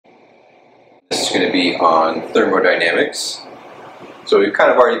is going to be on thermodynamics. So we've kind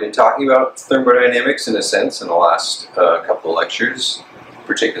of already been talking about thermodynamics in a sense in the last couple of lectures,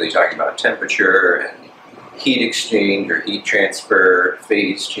 particularly talking about temperature and heat exchange or heat transfer,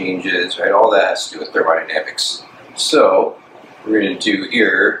 phase changes, right? All that has to do with thermodynamics. So what we're going to do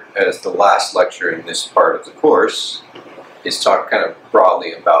here as the last lecture in this part of the course is talk kind of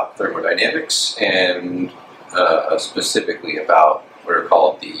broadly about thermodynamics and specifically about what are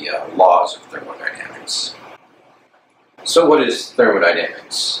called the laws of thermodynamics. So what is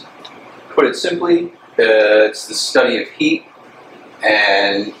thermodynamics? Put it simply, it's the study of heat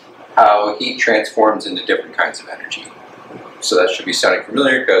and how heat transforms into different kinds of energy. So that should be sounding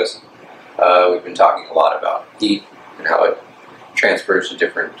familiar because we've been talking a lot about heat and how it transfers to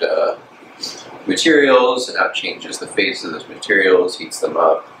different materials and how it changes the phase of those materials, heats them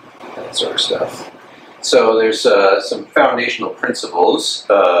up, that sort of stuff. So there's some foundational principles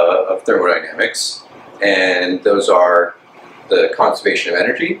of thermodynamics, and those are the conservation of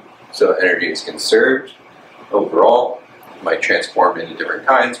energy. So energy is conserved overall. It might transform into different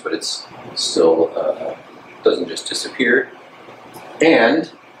kinds, but it's still doesn't just disappear.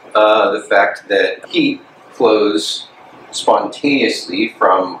 And the fact that heat flows spontaneously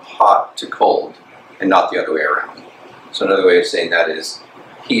from hot to cold and not the other way around. So another way of saying that is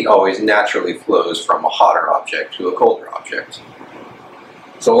heat always naturally flows from a hotter object to a colder object.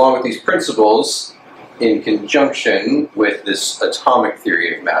 So along with these principles, in conjunction with this atomic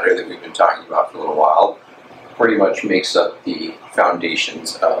theory of matter that we've been talking about for a little while, pretty much makes up the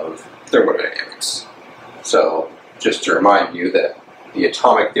foundations of thermodynamics. So just to remind you that the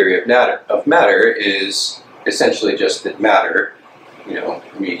atomic theory of matter is essentially just that matter, you know,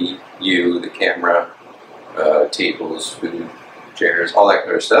 me, you, the camera, tables, food, chairs, all that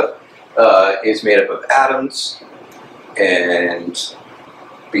kind of stuff, is made up of atoms, and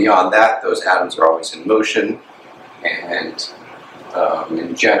beyond that, those atoms are always in motion, and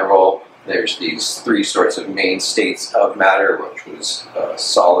in general, there's these three sorts of main states of matter, which was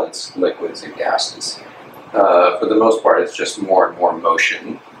solids, liquids, and gases. For the most part, it's just more and more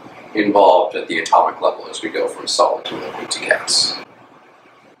motion involved at the atomic level as we go from solid to liquid to gas.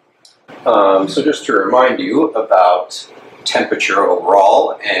 So just to remind you about temperature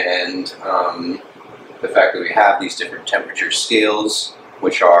overall and the fact that we have these different temperature scales,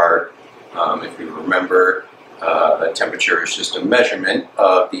 which are, if you remember, temperature is just a measurement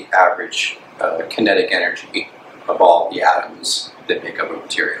of the average kinetic energy of all the atoms that make up a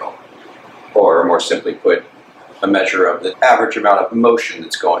material. Or more simply put, a measure of the average amount of motion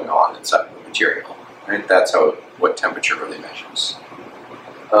that's going on inside of the material. Right? That's what temperature really measures.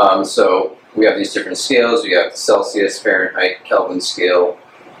 So we have these different scales. We have Celsius, Fahrenheit, Kelvin scale.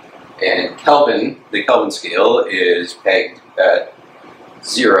 And Kelvin, the Kelvin scale is pegged at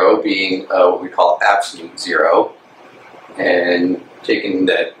 0 being what we call absolute zero. And taking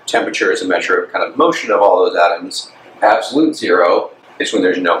that temperature as a measure of kind of motion of all those atoms, absolute zero is when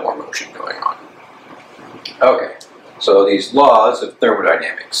there's no more motion going on. Okay, so these laws of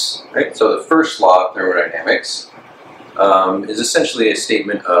thermodynamics, right? So the first law of thermodynamics is essentially a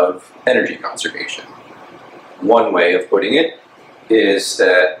statement of energy conservation. One way of putting it is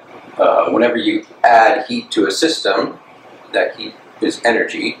that whenever you add heat to a system, that heat is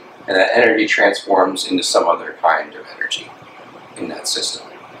energy, and that energy transforms into some other kind of energy in that system.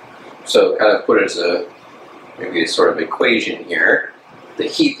 So kind of put it as maybe a sort of equation here. The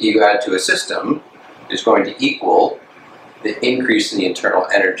heat that you add to a system is going to equal the increase in the internal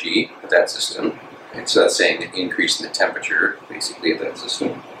energy of that system. And so that's saying the increase in the temperature, basically, of that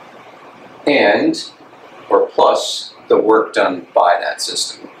system. Or plus the work done by that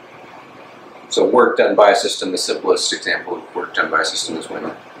system. So work done by a system, the simplest example of work done by a system is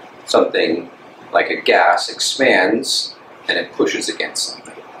when something like a gas expands and it pushes against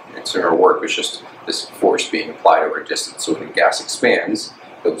something. And so our work is just this force being applied over a distance. So when a gas expands,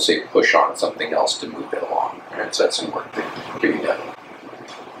 it will say push on something else to move it along. Right? So that's some work that can be done.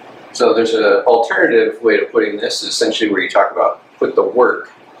 So there's an alternative way of putting this, is essentially where you talk about put the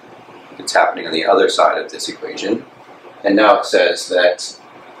work that's happening on the other side of this equation. And now it says that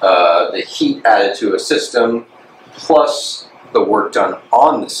the heat added to a system plus the work done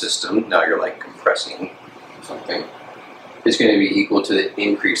on the system, now you're like compressing something, is going to be equal to the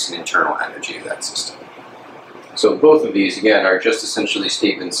increase in internal energy of that system. So both of these, again, are just essentially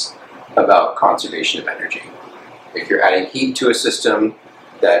statements about conservation of energy. If you're adding heat to a system,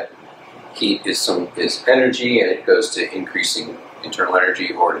 that heat is energy, and it goes to increasing internal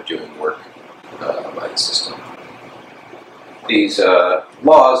energy or to doing work by the system. These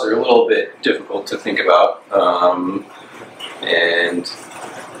laws are a little bit difficult to think about, and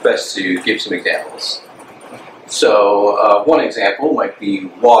best to give some examples. So one example might be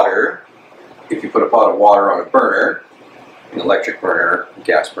water. If you put a pot of water on a burner, an electric burner, a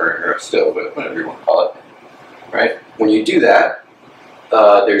gas burner, a stove, whatever you want to call it, right? When you do that,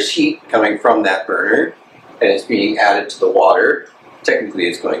 there's heat coming from that burner, and it's being added to the water. Technically,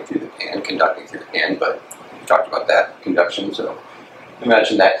 it's going through the pan, conducting through the pan, but we talked about that, conduction. So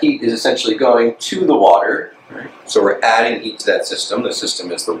imagine that heat is essentially going to the water, right? So we're adding heat to that system. The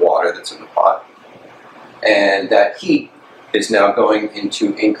system is the water that's in the pot. And that heat is now going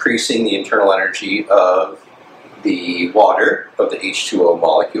into increasing the internal energy of the water, of the H2O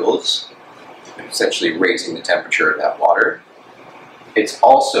molecules, essentially raising the temperature of that water. It's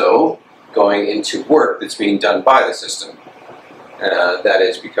also going into work that's being done by the system. That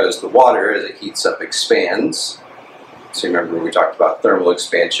is because the water, as it heats up, expands. So remember we talked about thermal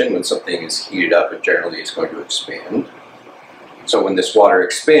expansion. When something is heated up, it generally is going to expand. So when this water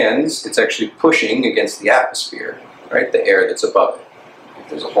expands, it's actually pushing against the atmosphere, right? The air that's above it.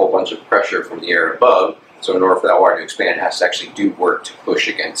 There's a whole bunch of pressure from the air above, so in order for that water to expand, it has to actually do work to push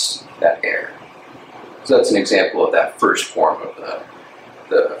against that air. So that's an example of that first form of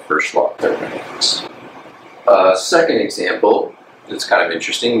the first law of thermodynamics. Second example that's kind of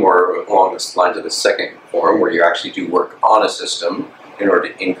interesting, more along the lines of the second form, where you actually do work on a system in order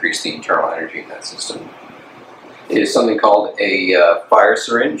to increase the internal energy in that system, is something called a fire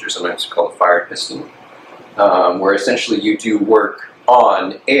syringe, or sometimes called a fire piston, where essentially you do work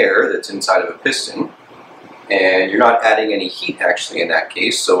on air that's inside of a piston, and you're not adding any heat actually in that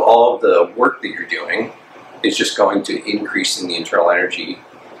case, so all of the work that you're doing is just going to increase in the internal energy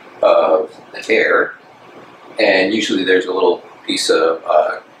of the air, and usually there's a little piece of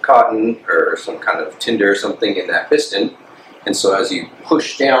cotton or some kind of tinder or something in that piston, and so as you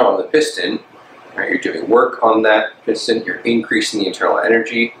push down on the piston, right, you're doing work on that piston, you're increasing the internal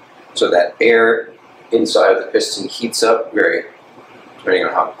energy, so that air inside of the piston heats up depending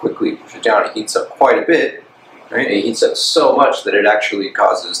on how quickly you push it down, it heats up quite a bit, right? And it heats up so much that it actually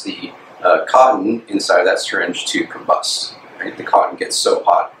causes the cotton inside of that syringe to combust, right? The cotton gets so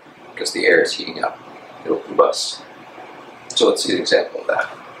hot because the air is heating up, it'll combust. So let's see an example of that.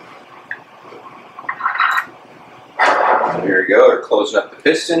 So here we go, we're closing up the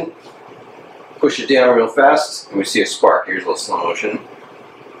piston. Push it down real fast, and we see a spark. Here's a little slow motion.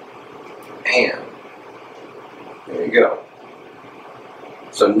 Bam. There you go.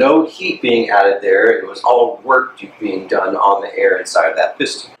 So no heat being added there. It was all work being done on the air inside of that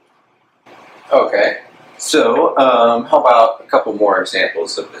piston. Okay. So how about a couple more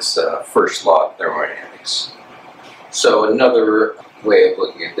examples of this first law of thermodynamics? So another way of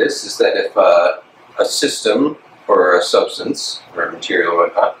looking at this is that if a system or a substance or a material or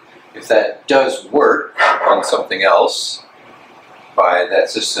whatnot, if that does work on something else, by that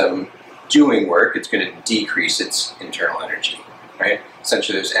system doing work, it's going to decrease its internal energy, right?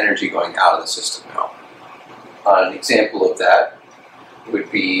 Essentially, there's energy going out of the system now. An example of that would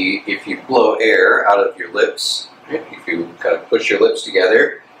be if you blow air out of your lips, right? If you kind of push your lips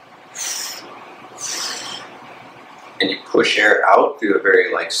together, and you push air out through a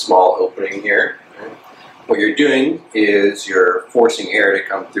very small opening here, right? What you're doing is you're forcing air to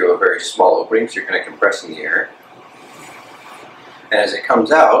come through a very small opening, so you're kind of compressing the air. And as it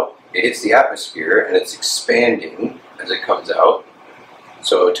comes out, it hits the atmosphere and it's expanding as it comes out.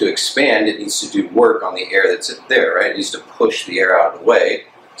 So to expand, it needs to do work on the air that's there, right? It needs to push the air out of the way.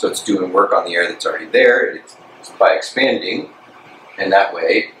 So it's doing work on the air that's already there. It's by expanding, and that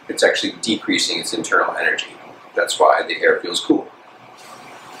way it's actually decreasing its internal energy. That's why the air feels cool.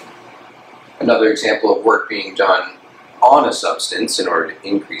 Another example of work being done on a substance in order to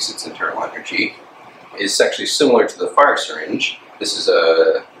increase its internal energy is actually similar to the fire syringe. This is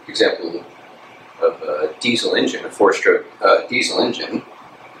an example of a diesel engine, a four-stroke diesel engine,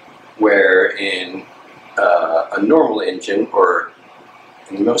 where in a normal engine, or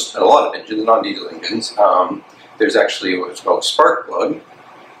in a lot of engines, non-diesel engines, there's actually what's called a spark plug,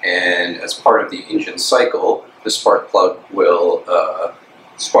 and as part of the engine cycle, the spark plug will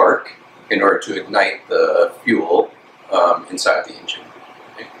spark in order to ignite the fuel inside of the engine.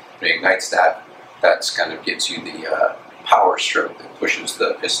 Okay? When it ignites that, kind of gives you the power stroke that pushes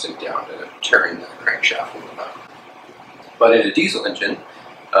the piston down to turn the crankshaft and whatnot. But in a diesel engine,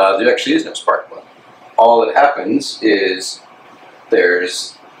 there actually is no spark plug. All that happens is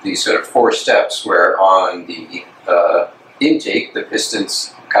there's these sort of 4 steps where on the intake, the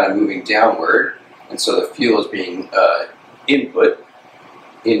piston's kind of moving downward, and so the fuel is being input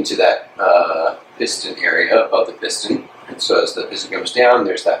into that piston area of the piston. And so as the piston comes down,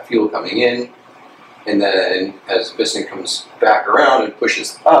 there's that fuel coming in, and then as the piston comes back around and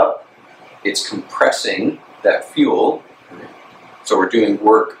pushes up, it's compressing that fuel. So we're doing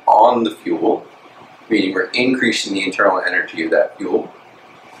work on the fuel, meaning we're increasing the internal energy of that fuel.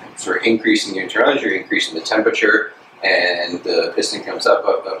 So we're increasing the internal energy, increasing the temperature, and the piston comes up,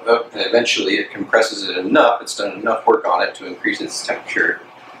 up, up, up, and eventually it compresses it enough, it's done enough work on it to increase its temperature,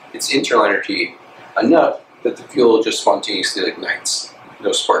 its internal energy enough that the fuel just spontaneously ignites.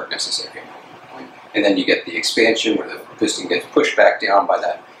 No spark necessary. And then you get the expansion where the piston gets pushed back down by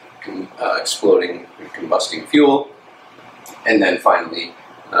that exploding, combusting fuel. And then finally,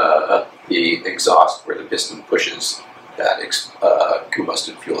 the exhaust where the piston pushes that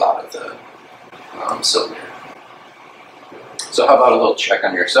combusted fuel out of the cylinder. So how about a little check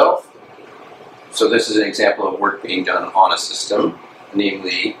on yourself? So this is an example of work being done on a system,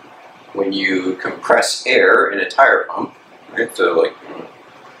 namely when you compress air in a tire pump, right? So like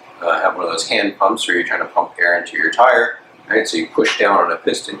have one of those hand pumps where you're trying to pump air into your tire, right? So you push down on a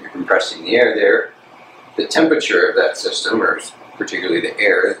piston, you're compressing the air there. The temperature of that system, or particularly the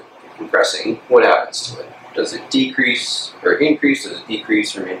air compressing, what happens to it? Does it decrease or increase? Does it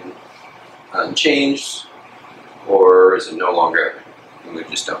decrease, remain unchanged? Or is it no longer? We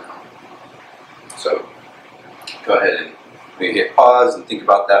just don't know. So go ahead and maybe hit pause and think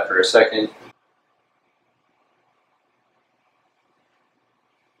about that for a second.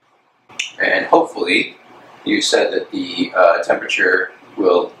 And hopefully you said that the temperature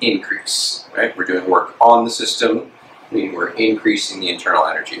will increase, right? We're doing work on the system, meaning we're increasing the internal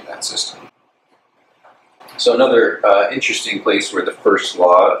energy of that system. So another interesting place where the first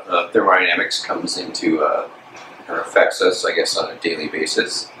law of thermodynamics comes into or affects us, I guess, on a daily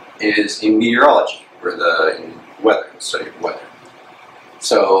basis is in meteorology, or in weather, the study of weather.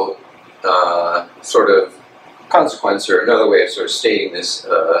 So sort of consequence, or another way of sort of stating this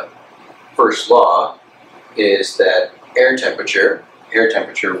first law, is that air temperature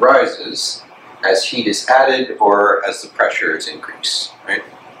rises as heat is added or as the pressure is increased, right?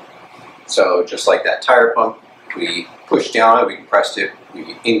 So just like that tire pump, we pushed down it, we compressed it,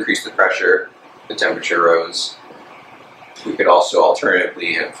 we increased the pressure, the temperature rose. We could also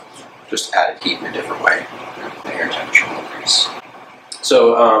alternatively have just added heat in a different way, the air temperature will increase.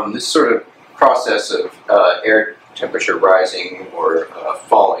 So this sort of process of air temperature rising or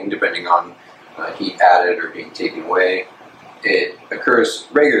falling, depending on heat added or being taken away, it occurs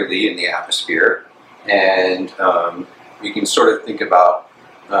regularly in the atmosphere, and you can sort of think about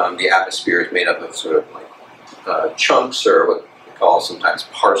the atmosphere is made up of sort of like chunks, or what we call sometimes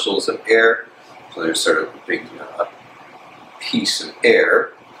parcels of air. So there's sort of a big piece of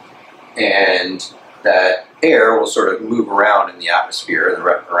air, and that air will sort of move around in the atmosphere and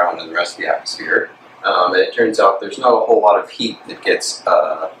around in the rest of the atmosphere. And it turns out there's not a whole lot of heat that gets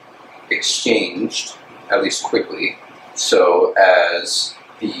exchanged, at least quickly. So as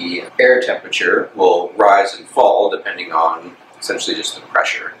the air temperature will rise and fall depending on essentially just the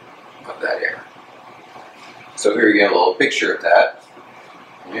pressure of that air. So here you get a little picture of that,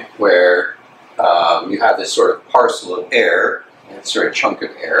 where you have this sort of parcel of air, it's sort of chunk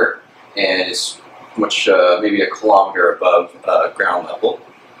of air, and it's much, maybe a kilometer above ground level,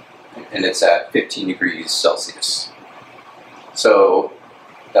 and it's at 15 degrees Celsius. So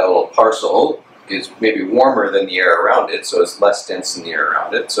that little parcel is maybe warmer than the air around it, so it's less dense than the air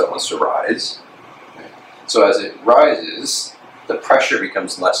around it, so it wants to rise. So as it rises, the pressure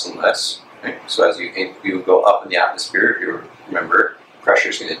becomes less and less. Right? So as you go up in the atmosphere, if you remember, pressure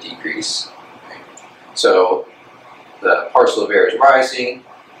is going to decrease. Right? So the parcel of air is rising,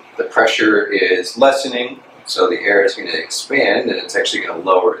 the pressure is lessening, so the air is going to expand, and it's actually going to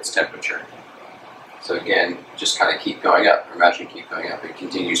lower its temperature. So again, just kind of keep going up. Imagine keep going up. It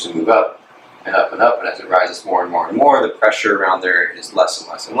continues to move up and up and up, and as it rises more and more and more, the pressure around there is less and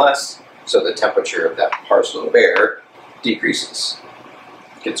less and less, so the temperature of that parcel of air decreases.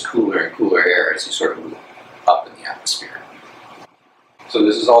 It gets cooler and cooler air as you sort of move up in the atmosphere. So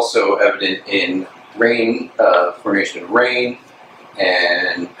this is also evident in rain, formation of rain,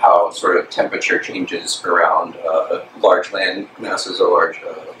 and how sort of temperature changes around large land masses or large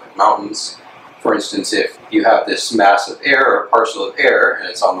mountains. For instance, if you have this mass of air or parcel of air, and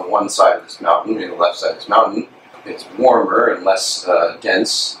it's on the one side of this mountain, and the left side of this mountain, it's warmer and less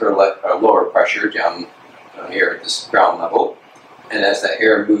dense, or lower pressure down here at this ground level. And as that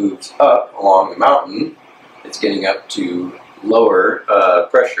air moves up along the mountain, it's getting up to lower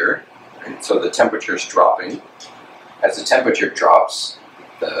pressure, and so the temperature is dropping. As the temperature drops,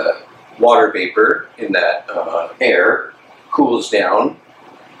 the water vapor in that air cools down,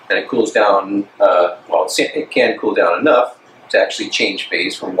 and it cools down, well, it can cool down enough to actually change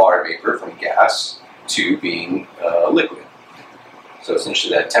phase from water vapor, from gas, to being liquid. So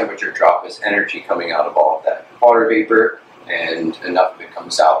essentially that temperature drop is energy coming out of all of that water vapor, and enough of it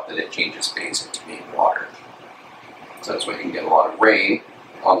comes out that it changes phase into being water. So that's why you can get a lot of rain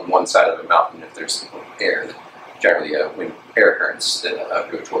on one side of a mountain if there's air, generally air currents that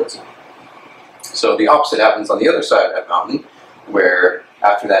go towards it. So the opposite happens on the other side of that mountain, where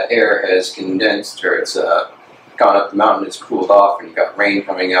after that air has condensed or it's gone up the mountain, it's cooled off, and you've got rain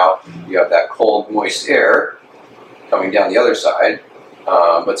coming out, you have that cold, moist air coming down the other side.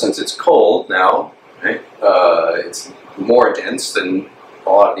 But since it's cold now, right, it's more dense than a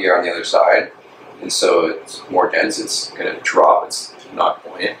lot of the air on the other side, and so it's more dense, it's going to drop, it's not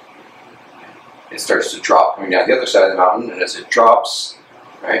buoyant. It starts to drop coming down the other side of the mountain, and as it drops,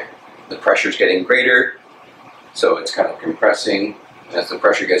 right, the pressure is getting greater, so it's kind of compressing, and as the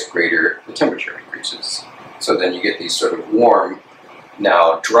pressure gets greater, the temperature increases. So then you get these sort of warm,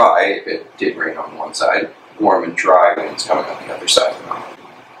 now dry, if it did rain on one side, warm and dry winds coming on the other side of the mountain.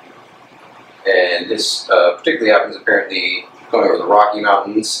 And this particularly happens apparently going over the Rocky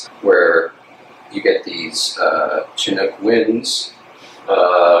Mountains, where you get these Chinook winds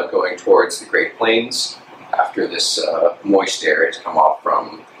going towards the Great Plains after this moist air has come off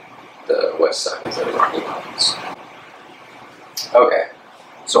from the west side of the Rocky Mountains. Okay,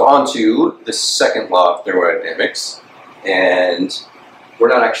 so on to the second law of thermodynamics, and we're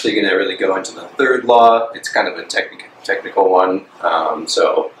not actually going to really go into the third law. It's kind of a technical one,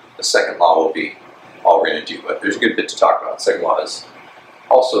 so the second law will be all we're going to do, but there's a good bit to talk about. The second law is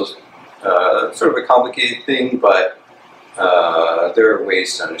also sort of a complicated thing, but there are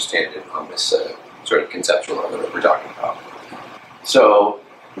ways to understand it on this sort of conceptual level that we're talking about. So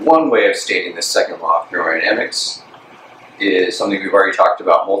one way of stating the second law of thermodynamics is something we've already talked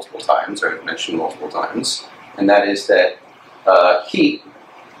about multiple times, or mentioned multiple times, and that is that heat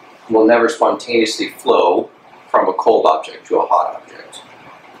will never spontaneously flow from a cold object to a hot object.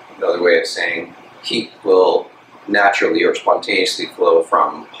 Another way of saying heat will naturally or spontaneously flow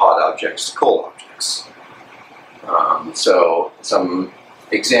from hot objects to cold objects. So some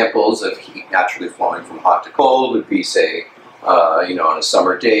examples of heat naturally flowing from hot to cold would be, say, on a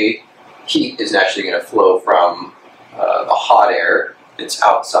summer day, heat is naturally going to flow from the hot air that's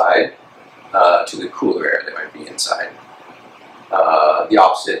outside to the cooler air that might be inside. The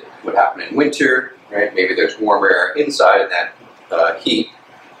opposite would happen in winter, right? Maybe there's warmer air inside, and that heat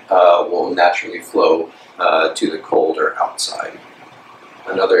will naturally flow to the colder outside.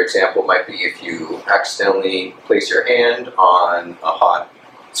 Another example might be if you accidentally place your hand on a hot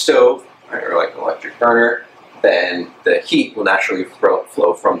stove, right, or like an electric burner, then the heat will naturally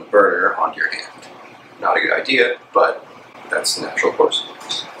flow from the burner onto your hand. Not a good idea, but that's the natural course of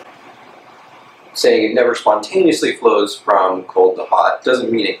things. Saying it never spontaneously flows from cold to hot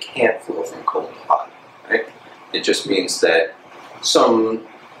doesn't mean it can't flow from cold to hot, right? It just means that some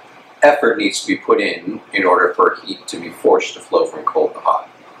effort needs to be put in order for heat to be forced to flow from cold to hot.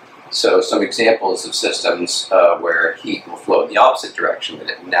 So some examples of systems where heat will flow in the opposite direction that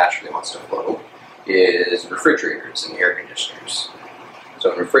it naturally wants to flow is refrigerators and air conditioners.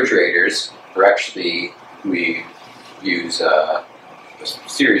 So in refrigerators, we use a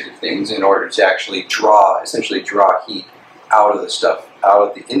series of things in order to actually essentially draw heat out of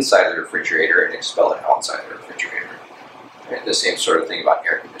the inside of the refrigerator and expel it outside the refrigerator. And the same sort of thing about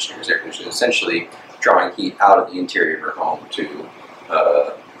air conditioners. Air conditioners essentially drawing heat out of the interior of your home to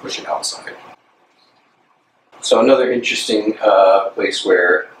push it outside. So another interesting place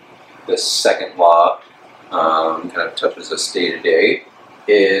where the second law kind of touches us day to day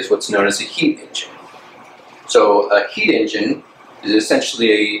is what's known as a heat engine. So a heat engine is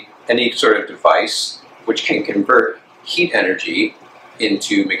essentially any sort of device which can convert heat energy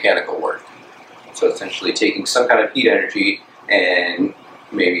into mechanical work. So essentially taking some kind of heat energy and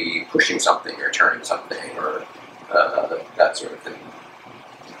maybe pushing something or turning something or that sort of thing.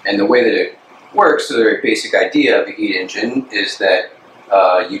 And the way that it works, the very basic idea of a heat engine is that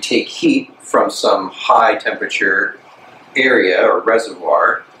you take heat from some high temperature area or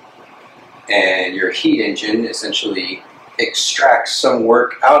reservoir, and your heat engine essentially extracts some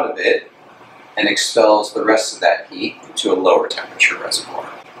work out of it and expels the rest of that heat to a lower temperature reservoir.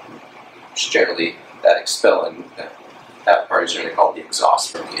 Which generally, that expelling, that part is generally called the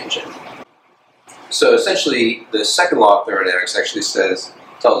exhaust from the engine. So essentially, the second law of thermodynamics actually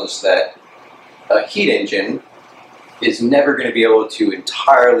tells us that a heat engine is never going to be able to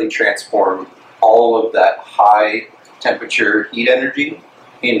entirely transform all of that high temperature heat energy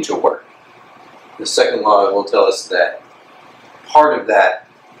into work. The second law will tell us that part of that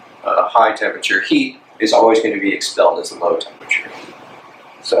high temperature heat is always going to be expelled as low temperature heat.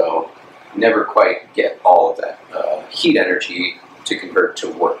 So never quite get all of that heat energy to convert to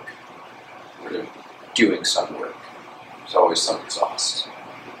work. We're doing some work. There's always some exhaust.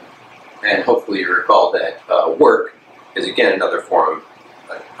 And hopefully you recall that work is again another form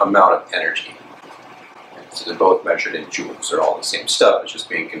of amount of energy. So they're both measured in joules. They're all the same stuff. It's just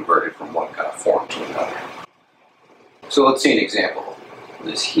being converted from one kind of form to another. So let's see an example of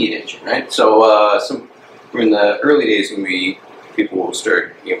this heat engine, right? So in the early days when people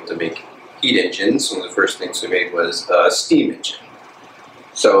started being able to make heat engines, one of the first things we made was a steam engine.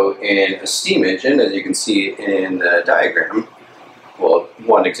 So in a steam engine, as you can see in the diagram, well,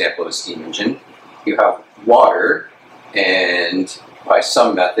 one example of a steam engine, you have water, and by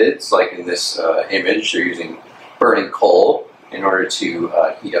some methods, like in this image, they're using burning coal in order to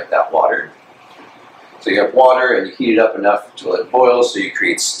heat up that water. So you have water and you heat it up enough to let it boil, so you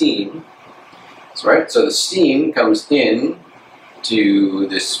create steam. So, right? So the steam comes in to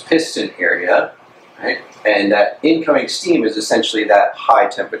this piston area, right? And that incoming steam is essentially that high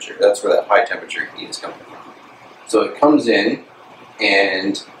temperature. That's where that high temperature heat is coming from. So it comes in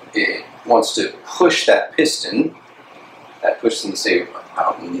and it wants to push that piston. That piston, say,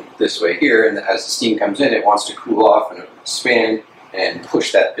 out this way here, and as the steam comes in, it wants to cool off and expand and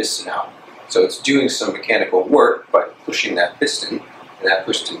push that piston out. So it's doing some mechanical work by pushing that piston, and that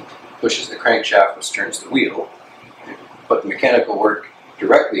piston pushes the crankshaft, which turns the wheel. But the mechanical work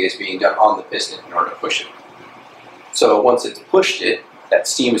directly is being done on the piston in order to push it. So once it's pushed it, that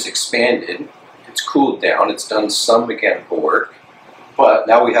steam is expanded, it's cooled down, it's done some mechanical work, but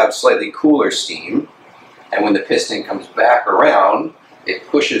now we have slightly cooler steam, and when the piston comes back around, it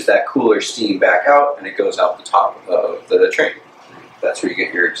pushes that cooler steam back out and it goes out the top of the train. That's where you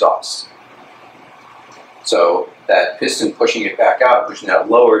get your exhaust. So that piston pushing it back out, pushing that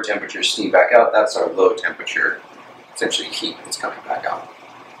lower temperature steam back out, that's our low temperature, essentially heat that's coming back out.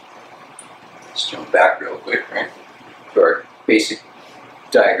 Let's jump back real quick, right? To our basic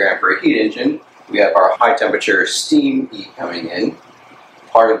diagram for a heat engine, we have our high temperature steam heat coming in.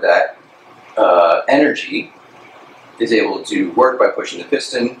 Part of that energy is able to work by pushing the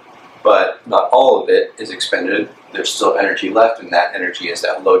piston, but not all of it is expended. There's still energy left, and that energy is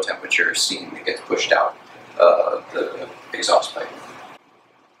that low temperature steam that gets pushed out the exhaust pipe.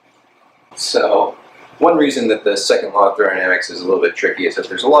 So one reason that the second law of thermodynamics is a little bit tricky is that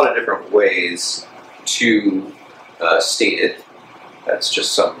there's a lot of different ways to state it. That's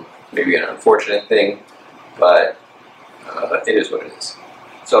just maybe an unfortunate thing, but it is what it is.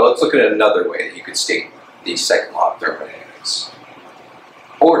 So let's look at another way that you could state the second law of thermodynamics.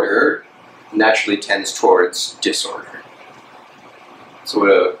 Order naturally tends towards disorder. So what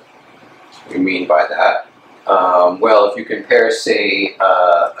do we mean by that? Well, if you compare, say,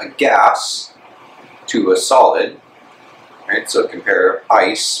 a gas to a solid, right? So compare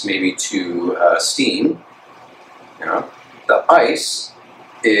ice maybe to steam. You know, the ice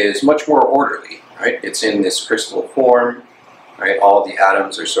is much more orderly, right? It's in this crystal form. Right? All the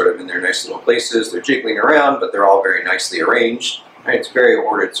atoms are sort of in their nice little places. They're jiggling around, but they're all very nicely arranged. Right? It's a very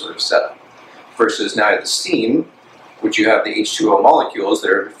ordered sort of setup. Versus now the steam, which you have the H2O molecules that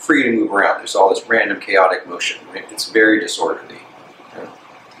are free to move around. There's all this random chaotic motion. Right? It's very disorderly. Right?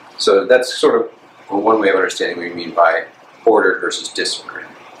 So that's sort of one way of understanding what we mean by ordered versus disordered.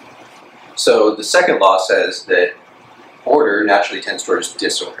 So the second law says that order naturally tends towards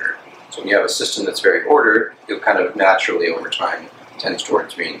disorder. So when you have a system that's very ordered, it'll kind of naturally over time tends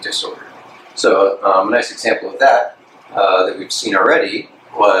towards being disordered. So a nice example of that that we've seen already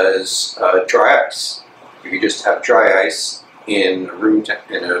was dry ice. If you just have dry ice in a room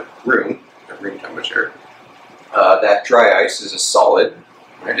temperature, that dry ice is a solid,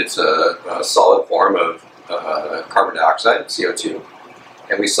 right? It's a solid form of carbon dioxide, CO2.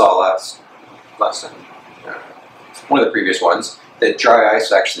 And we saw last time, one of the previous ones, that dry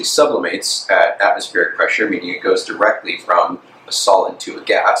ice actually sublimates at atmospheric pressure, meaning it goes directly from a solid to a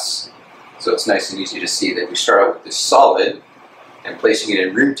gas. So it's nice and easy to see that we start out with this solid, and placing it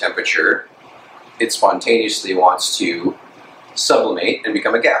in room temperature, it spontaneously wants to sublimate and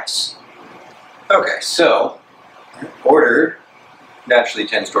become a gas. Okay, so order naturally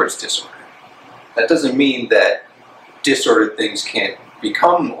tends towards disorder. That doesn't mean that disordered things can't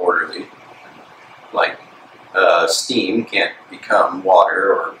become orderly, like steam can't become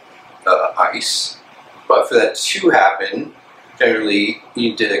water or ice. But for that to happen, generally you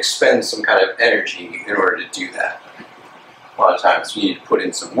need to expend some kind of energy in order to do that. A lot of times you need to put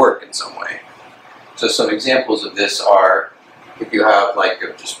in some work in some way. So some examples of this are, if you have like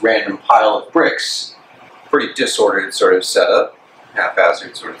a just random pile of bricks, pretty disordered sort of setup,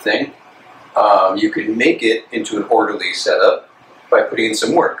 haphazard sort of thing, you can make it into an orderly setup by putting in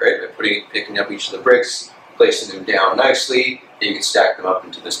some work, right? By picking up each of the bricks, placing them down nicely, and you can stack them up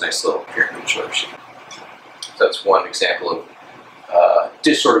into this nice little pyramid shape. So that's one example of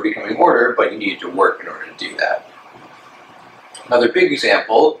disorder becoming order, but you need to work in order to do that. Another big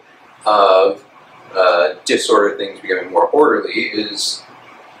example of disorder things becoming more orderly is,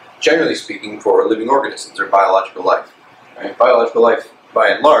 generally speaking, for living organisms or biological life. Right? Biological life, by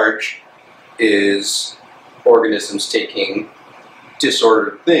and large, is organisms taking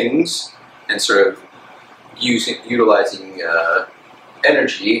disordered things and sort of utilizing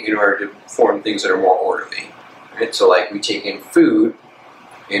energy in order to form things that are more orderly. Right? So like we take in food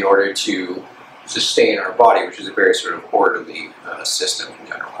in order to sustain our body, which is a very sort of orderly system in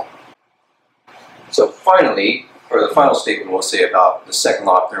general. So finally, or the final statement we'll say about the second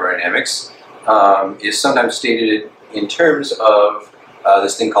law of thermodynamics is sometimes stated in terms of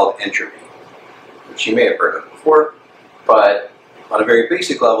this thing called entropy, which you may have heard of before, but on a very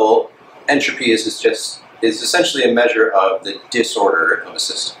basic level, entropy is essentially a measure of the disorder of a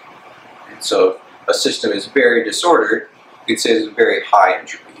system. And so if a system is very disordered, you could say it's a very high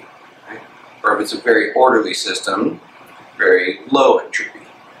entropy. Right? Or if it's a very orderly system, very low entropy.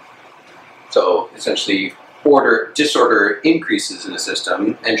 So essentially, disorder increases in a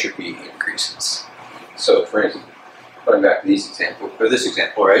system, entropy increases. So for instance, going back to this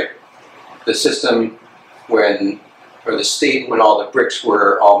example, right? The system or the state when all the bricks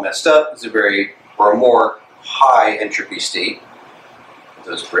were all messed up is a more high entropy state of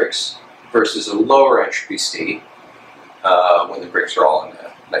those bricks versus a lower entropy state when the bricks are all in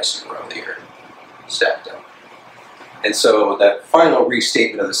a nice row here, stacked up. And so that final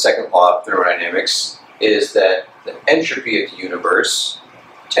restatement of the second law of thermodynamics is that the entropy of the universe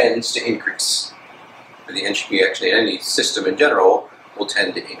tends to increase. Or the entropy actually in any system in general will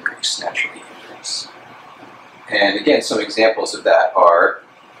tend to increase, naturally increase. And again, some examples of that are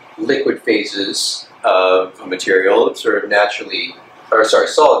liquid phases of a material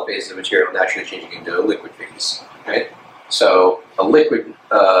solid phases of a material naturally changing into a liquid phase. Right? So a liquid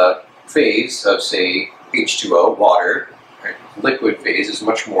phase of, say, H2O, water, right? Liquid phase is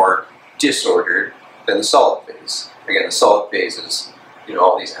much more disordered than the solid phase. Again, the solid phase is,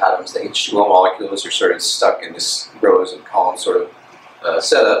 all these atoms, the H2O molecules are sort of stuck in this rows and columns sort of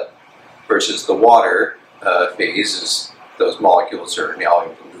setup, versus the water phase is those molecules are now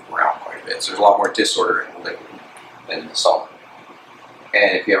able to move around quite a bit. So there's a lot more disorder in the liquid than in the solid.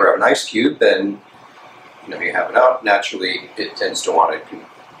 And if you ever have an ice cube, then you have it out. Naturally, it tends to want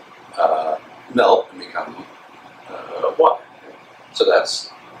to melt and become water. So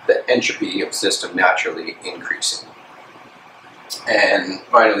that's the entropy of the system naturally increasing. And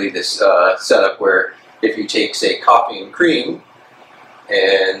finally, this setup where if you take, say, coffee and cream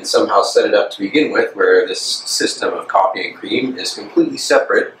and somehow set it up to begin with, where this system of coffee and cream is completely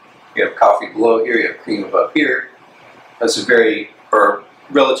separate. You have coffee below here, you have cream above here. That's a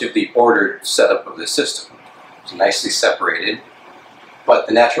relatively ordered setup of the system. It's nicely separated. But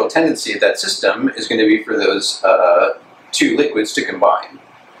the natural tendency of that system is going to be for those two liquids to combine.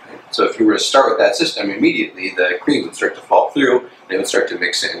 So if you were to start with that system, immediately the cream would start to fall through and it would start to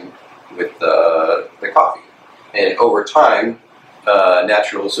mix in with the coffee. And over time,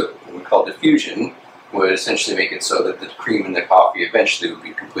 natural, what we call diffusion, would essentially make it so that the cream and the coffee eventually would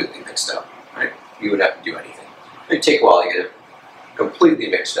be completely mixed up. Right? You wouldn't have to do anything. It would take a while to get it completely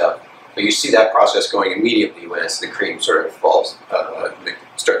mixed up, but you see that process going immediately when the cream sort of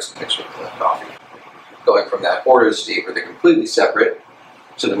starts to mix with the coffee. Going from that ordered state where they're completely separate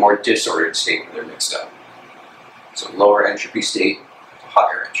to the more disordered state where they're mixed up. So lower entropy state to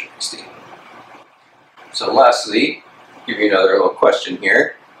higher entropy state. So lastly, give you another little question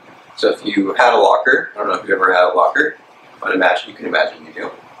here. So if you had a locker, I don't know if you've ever had a locker, but you can imagine you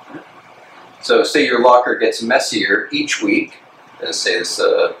do. So say your locker gets messier each week, as say this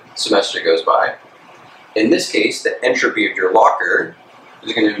semester goes by. In this case, the entropy of your locker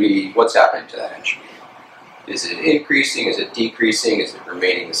is going to be what's happening to that entropy. Is it increasing? Is it decreasing? Is it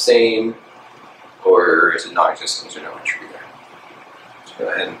remaining the same? Or is it non-existent? Is there no entropy there? Let's go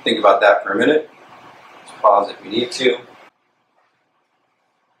ahead and think about that for a minute. Let's pause if we need to.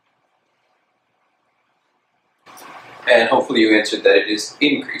 And hopefully you answered that it is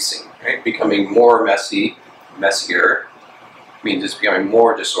increasing, right? Becoming more messier, means it's becoming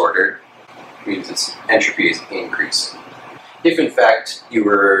more disordered, means its entropy is increasing. If in fact you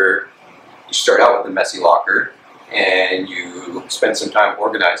start out with a messy locker and you spend some time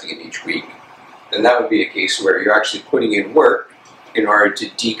organizing it each week, then that would be a case where you're actually putting in work in order to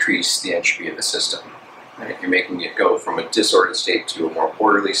decrease the entropy of the system. Right? You're making it go from a disordered state to a more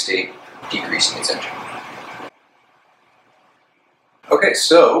orderly state, decreasing its entropy. Okay,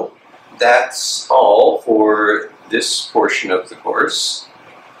 so that's all for this portion of the course.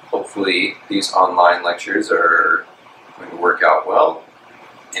 Hopefully these online lectures are going to work out well,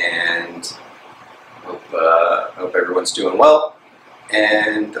 and hope everyone's doing well.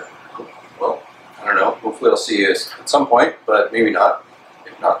 And well, I don't know, hopefully I'll see you at some point, but maybe not.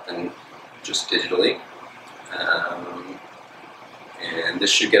 If not, then just digitally. And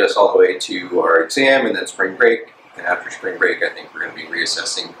this should get us all the way to our exam and then spring break. And after spring break, I think we're going to be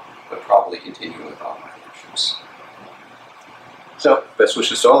reassessing, but probably continue with online lectures. So, best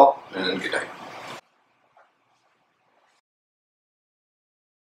wishes to all, and good night.